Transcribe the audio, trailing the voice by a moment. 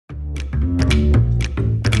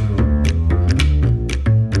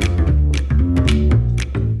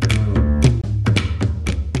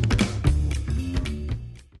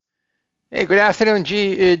Good afternoon,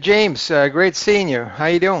 James. Great seeing you. How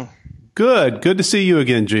you doing? Good. Good to see you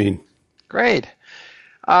again, Gene. Great.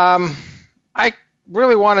 I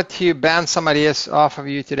really wanted to bounce some ideas off of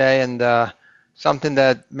you today, and something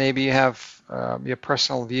that maybe you have your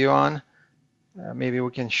personal view on. Maybe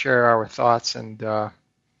we can share our thoughts and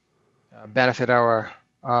benefit our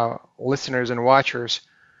listeners and watchers.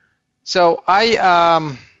 So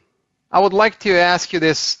I would like to ask you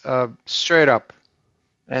this straight up,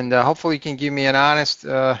 and hopefully you can give me an honest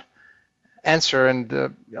answer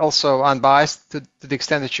and also unbiased to the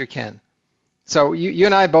extent that you can. So you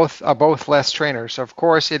and I both are both LeSS trainers. So of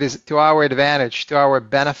course, it is to our advantage, to our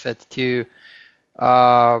benefit to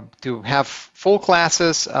have full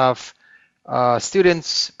classes of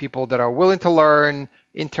students, people that are willing to learn,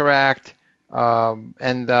 interact,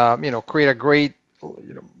 and create a great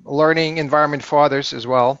learning environment for others as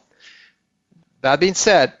well. That being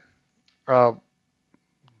said,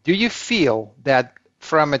 do you feel that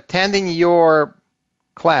from attending your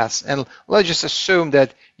class, and let's just assume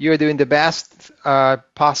that you're doing the best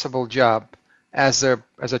possible job as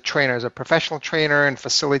a trainer, as a professional trainer and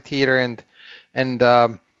facilitator,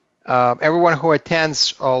 and everyone who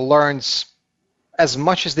attends learns as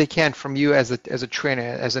much as they can from you as a trainer,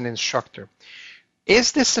 as an instructor.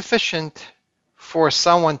 Is this sufficient for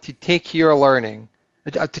someone to take your learning,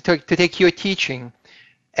 to take your teaching,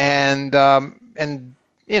 and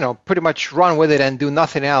pretty much run with it and do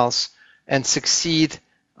nothing else and succeed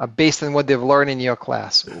based on what they've learned in your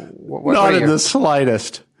class? Not in the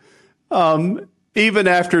slightest. Even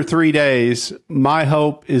after 3 days, my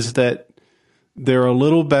hope is that they're a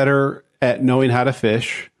little better at knowing how to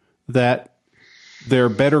fish, that they're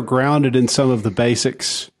better grounded in some of the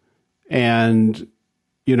basics, and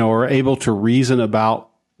are able to reason about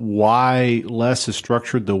why LeSS is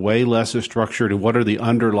structured the way LeSS is structured, and what are the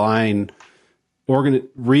underlying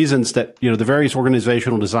reasons that the various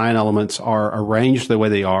organizational design elements are arranged the way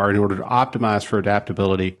they are in order to optimize for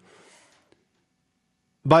adaptability.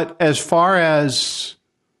 But as far as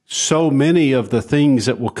so many of the things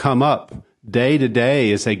that will come up day to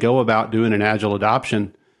day as they go about doing an agile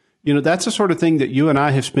adoption, that's the sort of thing that you and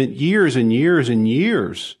I have spent years and years and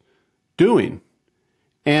years doing.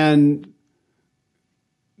 And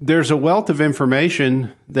there's a wealth of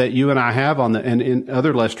information that you and I have and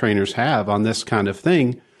other LeSS trainers have on this kind of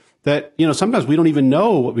thing that, sometimes we don't even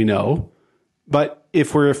know what we know. But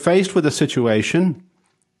if we're faced with a situation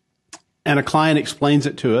and a client explains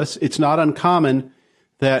it to us, it's not uncommon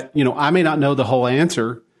that, I may not know the whole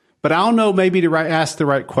answer, but I'll know maybe to ask the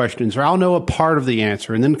right questions, or I'll know a part of the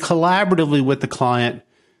answer. And then collaboratively with the client,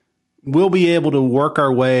 we'll be able to work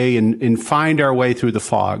our way and find our way through the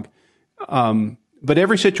fog. But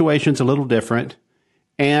every situation's a little different.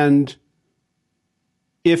 And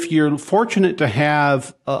if you're fortunate to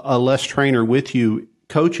have a LeSS trainer with you,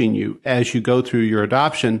 coaching you as you go through your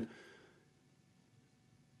adoption,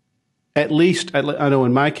 at least, I know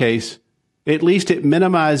in my case, at least it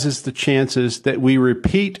minimizes the chances that we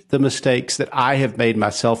repeat the mistakes that I have made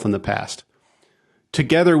myself in the past.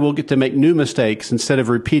 Together, we'll get to make new mistakes instead of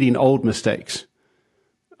repeating old mistakes.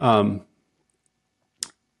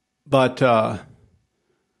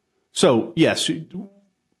 So, yes,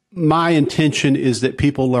 my intention is that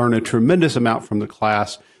people learn a tremendous amount from the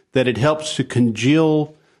class, that it helps to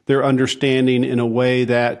congeal their understanding in a way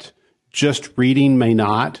that just reading may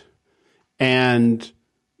not. And,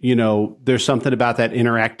 there's something about that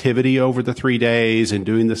interactivity over the 3 days and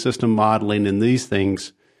doing the system modeling and these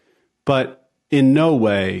things. But in no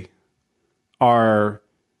way are,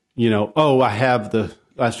 I have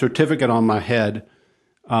a certificate on my head.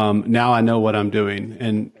 Now I know what I'm doing.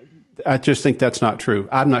 And I just think that's not true.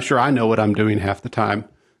 I'm not sure I know what I'm doing half the time.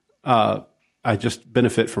 I just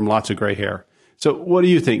benefit from lots of gray hair. So what do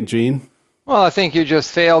you think, Gene? Well, I think you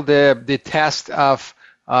just failed the test of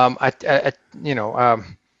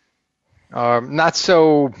not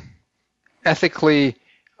so ethically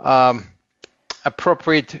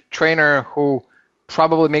appropriate trainer who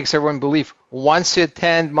probably makes everyone believe once you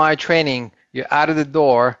attend my training, you're out of the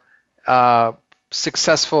door,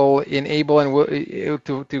 successful in able and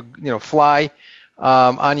to fly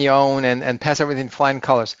on your own and pass everything flying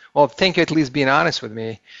colors. Well, thank you at least being honest with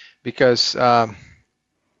me, because I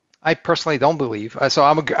personally don't believe. So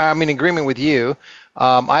I'm in agreement with you.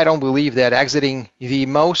 I don't believe that exiting the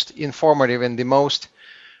most informative and the most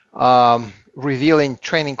revealing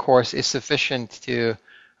training course is sufficient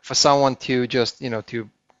for someone to just to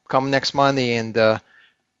come next Monday and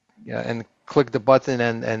click the button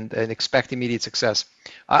and expect immediate success.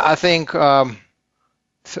 I think,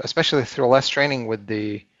 especially through LeSS training with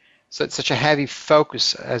the such a heavy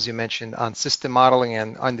focus, as you mentioned, on system modeling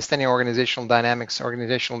and understanding organizational dynamics,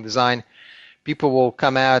 organizational design, people will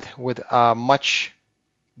come out with a much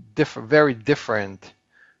different, very different,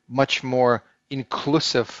 much more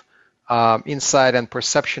inclusive insight and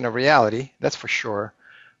perception of reality. That's for sure.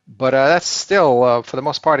 But that's still, for the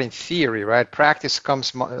most part, in theory, right? Practice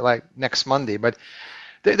comes like next Monday, but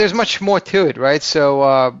there's much more to it, right? So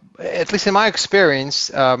at least in my experience,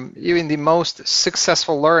 even the most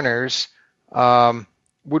successful learners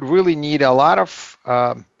would really need a lot of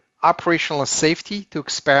operational safety to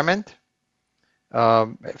experiment.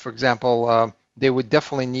 For example, they would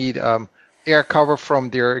definitely need air cover from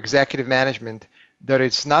their executive management that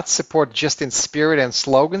it's not support just in spirit and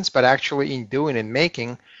slogans, but actually in doing and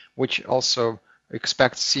making, which also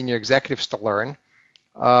expects senior executives to learn.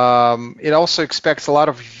 It also expects a lot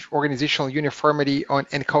of organizational uniformity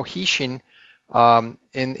and cohesion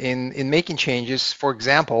in making changes. For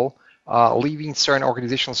example, leaving certain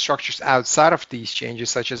organizational structures outside of these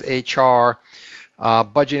changes, such as HR,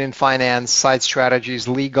 budget and finance, site strategies,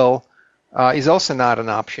 legal, is also not an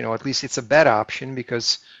option, or at least it's a bad option,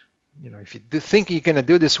 because if you think you're going to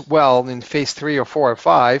do this well in phase 3 or 4 or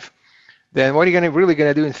 5, then what are you really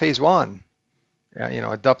going to do in phase 1?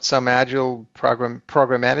 Adopt some agile program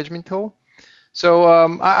management tool. So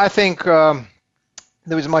I think there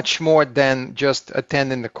was much more than just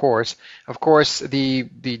attending the course. Of course,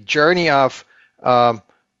 the journey of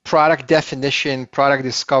product definition, product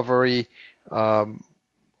discovery,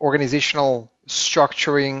 organizational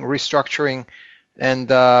structuring, restructuring, and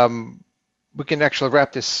we can actually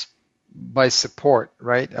wrap this by support,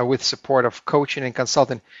 right? With support of coaching and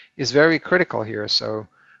consulting is very critical here. So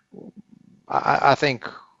I think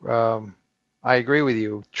I agree with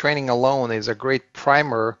you. Training alone is a great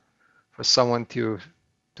primer for someone to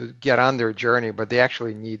get on their journey, but they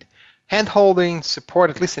actually need hand-holding support,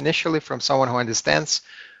 at least initially, from someone who understands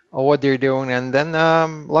what they're doing, and then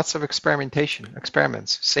lots of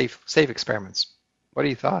experiments, safe experiments. What are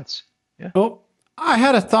your thoughts? Yeah. Well, I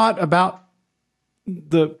had a thought about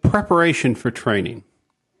the preparation for training.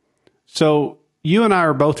 So you and I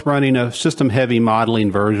are both running a system-heavy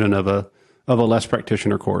modeling version of a LeSS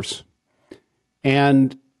practitioner course.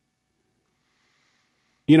 And,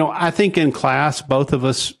 I think in class, both of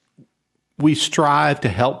us, we strive to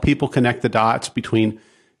help people connect the dots between,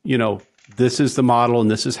 this is the model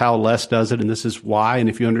and this is how LeSS does it and this is why. And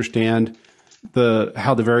if you understand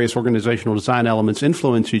how the various organizational design elements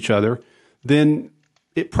influence each other, then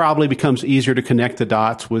it probably becomes easier to connect the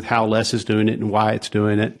dots with how LeSS is doing it and why it's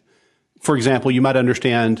doing it. For example, you might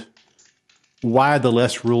understand why the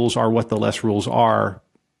LeSS rules are what the LeSS rules are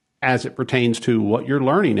as it pertains to what you're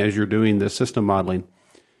learning as you're doing the system modeling.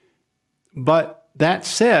 But that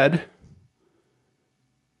said,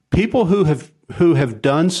 people who have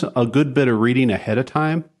done a good bit of reading ahead of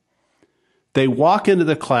time, they walk into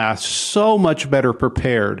the class so much better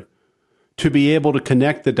prepared to be able to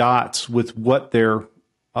connect the dots with what they're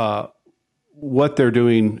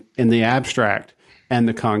doing in the abstract and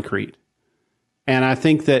the concrete. And I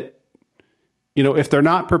think that, if they're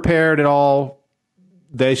not prepared at all,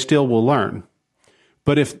 they still will learn.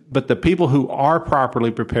 But the people who are properly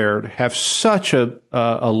prepared have such a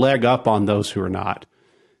leg up on those who are not.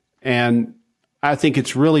 And I think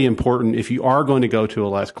it's really important, if you are going to go to a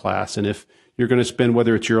LeSS class, and if you're going to spend,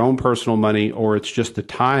 whether it's your own personal money or it's just the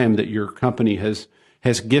time that your company has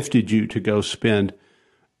gifted you to go spend,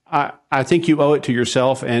 I think you owe it to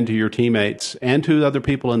yourself and to your teammates and to other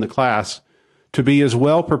people in the class to be as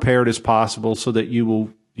well prepared as possible so that you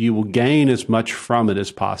will gain as much from it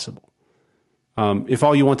as possible. If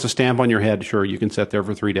all you want is a stamp on your head, sure, you can sit there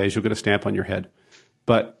for 3 days, you'll get a stamp on your head.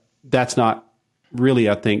 But that's not really,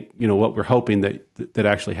 I think, what we're hoping that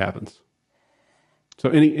actually happens. So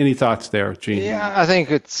any thoughts there, Gene? Yeah, I think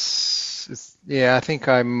I think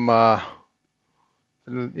I'm, my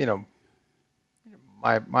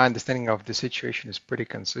understanding of the situation is pretty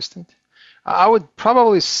consistent. I would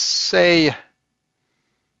probably say,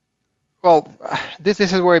 well, this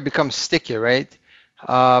is where it becomes sticky, right?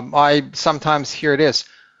 I sometimes hear this.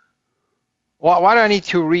 Why do I need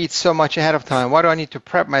to read so much ahead of time? Why do I need to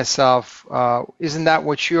prep myself? Isn't that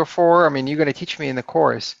what you're for? I mean, you're going to teach me in the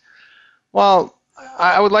course. Well,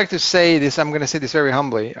 I would like to say this. I'm going to say this very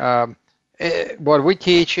humbly. What we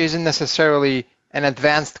teach isn't necessarily an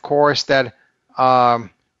advanced course that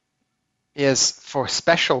is for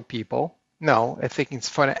special people. No, I think it's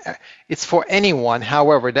for anyone.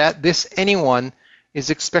 However, this anyone is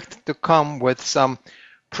expected to come with some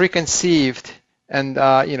preconceived and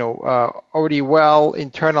already well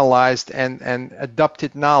internalized and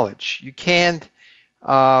adopted knowledge. You can't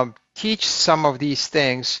teach some of these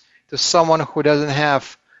things to someone who doesn't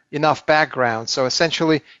have enough background. So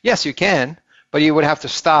essentially, yes, you can, but you would have to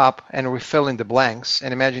stop and refill in the blanks.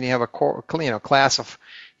 And imagine you have a class of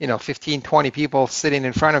 15, 20 people sitting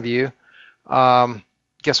in front of you.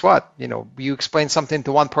 Guess what? You explain something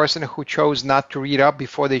to one person who chose not to read up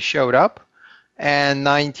before they showed up, and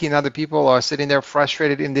 19 other people are sitting there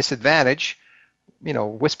frustrated and disadvantaged,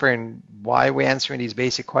 whispering, why are we answering these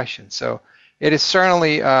basic questions? So it is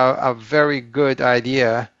certainly a very good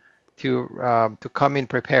idea to come in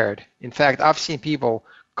prepared. In fact, I've seen people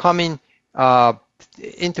coming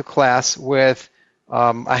into class with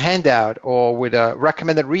a handout or with a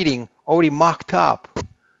recommended reading already mocked up,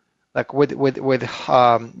 like with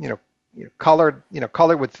colored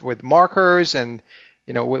with markers and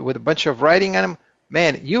with a bunch of writing on them.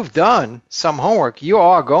 Man, you've done some homework. You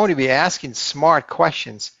are going to be asking smart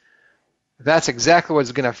questions. That's exactly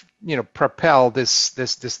what's going to propel this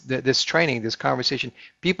training, this conversation.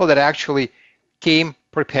 People that actually came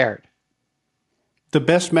prepared. The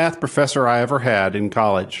best math professor I ever had in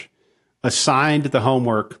college assigned the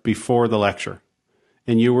homework before the lecture,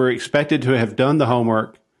 and you were expected to have done the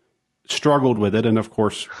homework, struggled with it, and of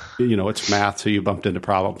course, it's math, so you bumped into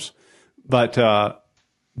problems. But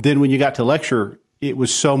then when you got to lecture, it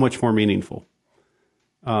was so much more meaningful.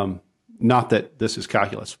 Not that this is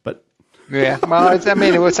calculus, but yeah.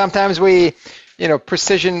 Well, sometimes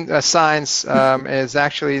precision science is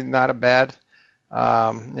actually not a bad,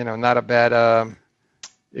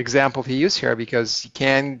 example to use here, because you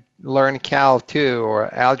can learn Cal 2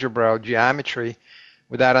 or algebra or geometry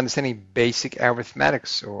without understanding basic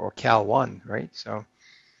arithmetics or Cal 1, right? So.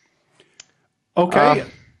 Okay.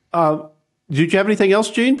 Did you have anything else,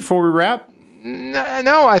 Gene, before we wrap?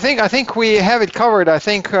 No, I think we have it covered. I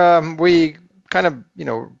think we kind of,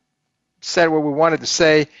 said what we wanted to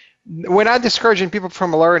say. We're not discouraging people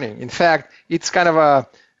from learning. In fact, it's kind of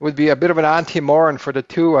would be a bit of an oxymoron for the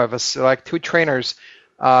two of us, like two trainers.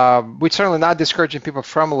 We're certainly not discouraging people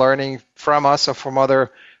from learning from us or from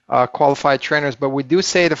other qualified trainers, but we do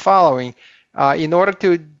say the following: in order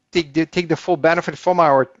to take the full benefit from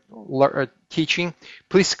our teaching,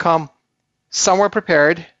 please come somewhere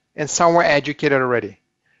prepared and somewhere educated already.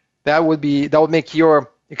 That would make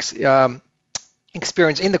your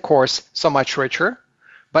experience in the course so much richer.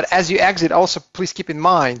 But as you exit, also please keep in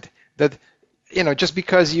mind that just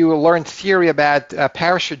because you learned theory about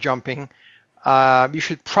parachute jumping, you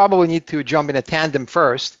should probably need to jump in a tandem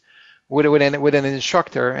first with an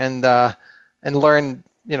instructor and learn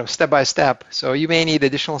step by step. So you may need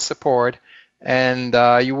additional support, and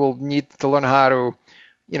you will need to learn how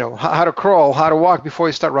to crawl, how to walk before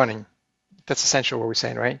you start running. That's essentially what we're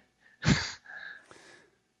saying, right?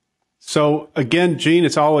 So again, Gene,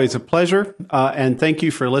 it's always a pleasure, and thank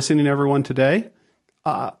you for listening, everyone, today.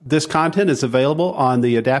 This content is available on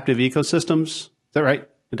the Adaptive Ecosystems. Is that right?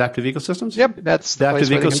 Adaptive Ecosystems? Yep, that's the Adaptive place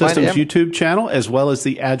where Ecosystems they can find it, YouTube channel, as well as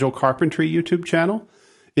the Agile Carpentry YouTube channel.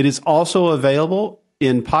 It is also available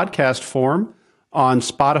in podcast form on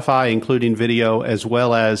Spotify, including video, as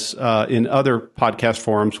well as in other podcast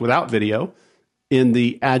forums without video in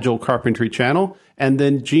the Agile Carpentry channel. And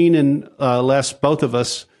then Gene and Les, both of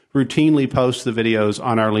us, routinely post the videos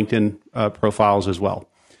on our LinkedIn profiles as well.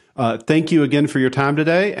 Thank you again for your time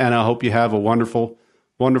today, and I hope you have a wonderful,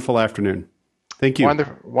 wonderful afternoon. Thank you.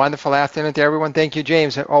 Wonderful afternoon to everyone. Thank you,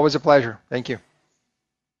 James. Always a pleasure. Thank you.